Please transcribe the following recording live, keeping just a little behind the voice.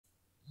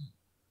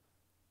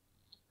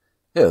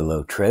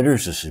Hello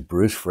traders, this is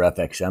Bruce for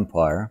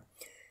FXEmpire.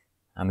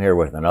 I'm here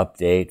with an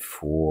update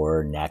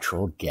for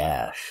natural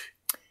gas.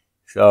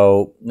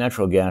 So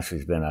natural gas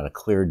has been on a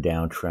clear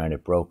downtrend.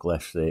 It broke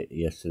last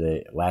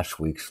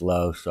week's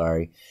low,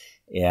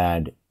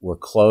 and we're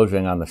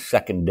closing on the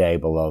second day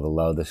below the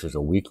low. This is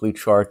a weekly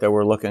chart that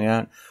we're looking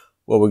at.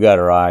 What we got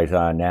our eyes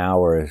on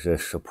now is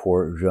this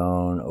support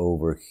zone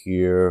over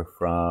here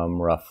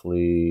from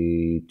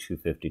roughly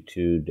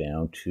 252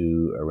 down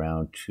to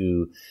around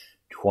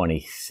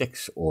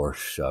 226 or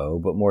so,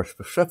 but more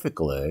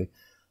specifically,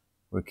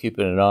 we're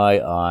keeping an eye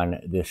on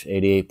this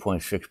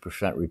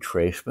 88.6%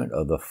 retracement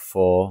of the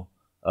full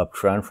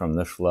uptrend from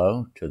this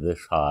low to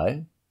this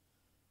high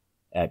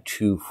at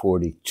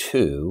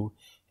 242,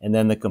 and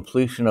then the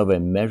completion of a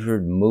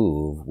measured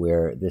move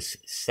where this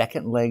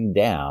second leg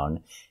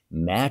down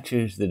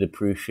matches the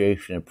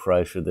depreciation in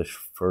price of this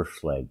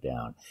first leg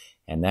down,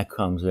 and that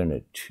comes in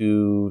at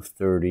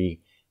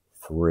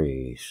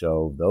 233.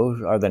 So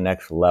those are the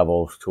next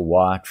levels to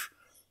watch.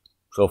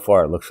 So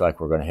far, it looks like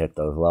we're going to hit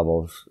those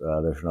levels.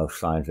 There's no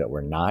signs that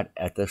we're not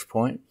at this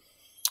point.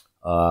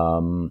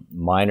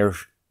 Minor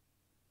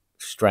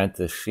strength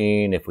is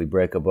seen if we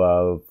break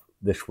above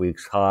this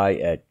week's high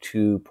at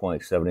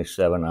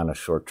 2.77 on a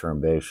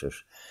short-term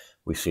basis.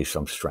 We see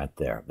some strength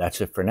there.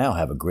 That's it for now.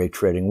 Have a great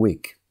trading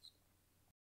week.